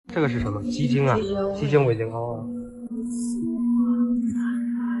这个是什么？鸡精啊，鸡精味精哦。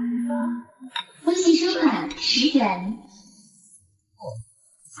微信收款10元。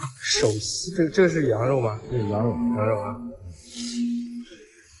手撕，这个是羊肉吗？对，羊肉啊。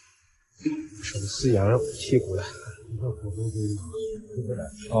手撕羊肉，剔骨的。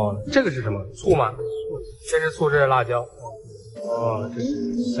哦，这个是什么？醋吗？这是醋，这是辣椒。哦，这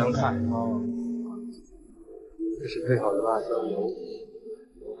是香菜。哦，这是配好的辣椒油。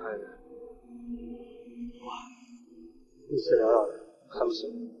我看一下，哇，一丝缭绕的，很不错。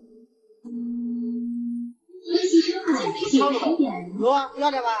有啊，要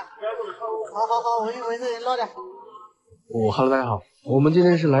点吧。好，我给你捞点。哦 ，Hello， 大家好，我们今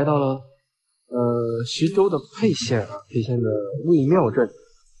天是来到了徐州的沛县的卫庙镇，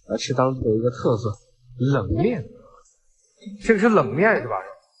来吃当地的一个特色冷面。这个是冷面是吧？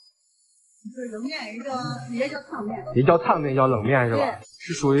是冷面，也叫烫面。也叫烫面，叫冷面是吧？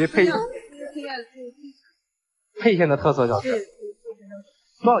是属于沛县的特色小吃。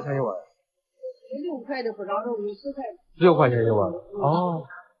多少钱一碗？6块的不着肉，10块。6块钱一碗。哦，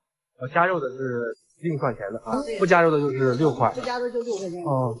加肉的是另算钱的啊，不加肉的就是6块。不加肉就6块钱。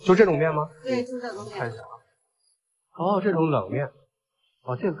哦，就这种面吗？对，就这种面。看一下啊。哦，这种冷面。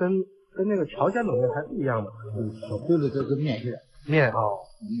哦，这个跟那个朝鲜冷面还不一样吧？对了，这个面是面哦。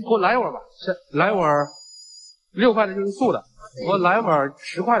给我来一碗吧，来碗6块的就是素的，给我来碗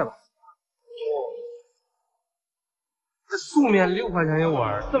10块的吧。这素面6块钱一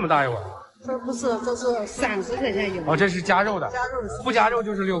碗，这么大一碗。这不是，这是30块钱一碗。哦，这是加肉的。加肉的。不加肉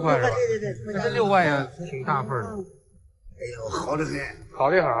就是6块是吧？对。这6块也挺大份的。哎呦，好得很，好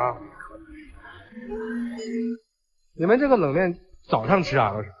厉害啊！你们这个冷面早上吃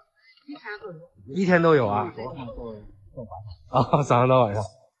啊？都是？一天都有啊？早上到晚上。啊，早上到晚上。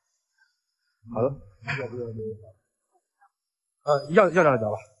好的。要点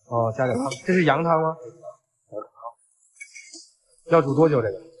吧。哦，加点汤。这是羊汤吗？要煮多久这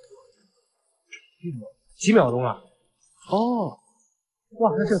个？几秒钟啊？哦，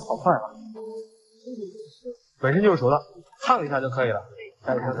哇，那这个好快啊！本身就是熟的，烫一下就可以了。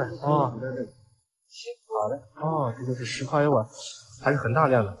加点香菜。哦，好的。哦，这就是10块一碗，还是很大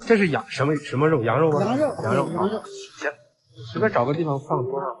量的。这是什么肉？羊肉吗？羊肉。行，随便找个地方放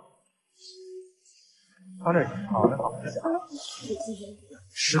桌上。放这里。好的。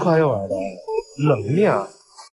10块一碗的冷面啊。